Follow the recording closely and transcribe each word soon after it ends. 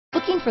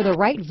Looking for the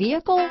right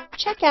vehicle?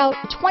 Check out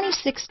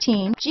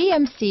 2016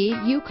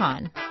 GMC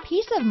Yukon.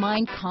 Peace of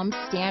mind comes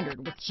standard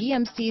with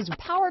GMC's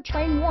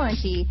powertrain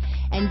warranty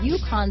and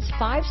Yukon's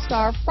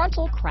 5-star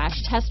frontal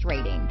crash test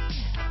rating.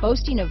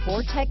 Boasting a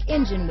Vortec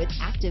engine with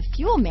active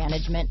fuel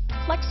management,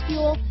 flex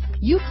fuel,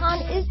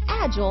 Yukon is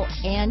agile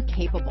and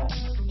capable.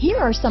 Here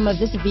are some of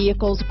this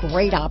vehicle's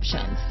great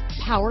options: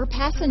 power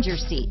passenger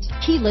seat,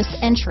 keyless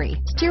entry,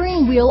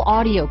 steering wheel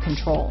audio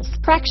controls,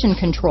 traction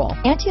control,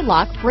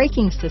 anti-lock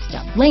braking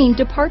system, lane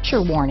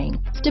departure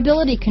warning,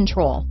 stability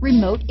control,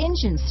 remote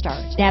engine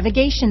start,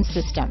 navigation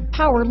system,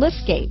 power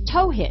liftgate,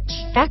 tow hitch,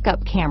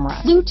 backup camera,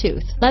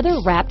 Bluetooth,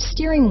 leather-wrapped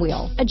steering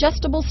wheel,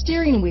 adjustable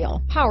steering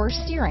wheel, power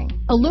steering,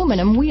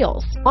 aluminum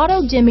wheels,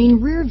 auto-dimming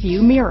rear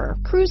view mirror,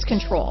 cruise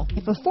control.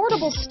 If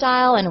affordable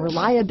style and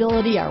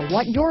reliability are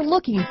what you're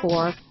looking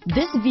for,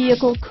 this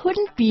vehicle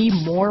couldn't be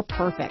more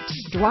perfect.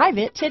 Drive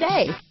it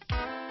today.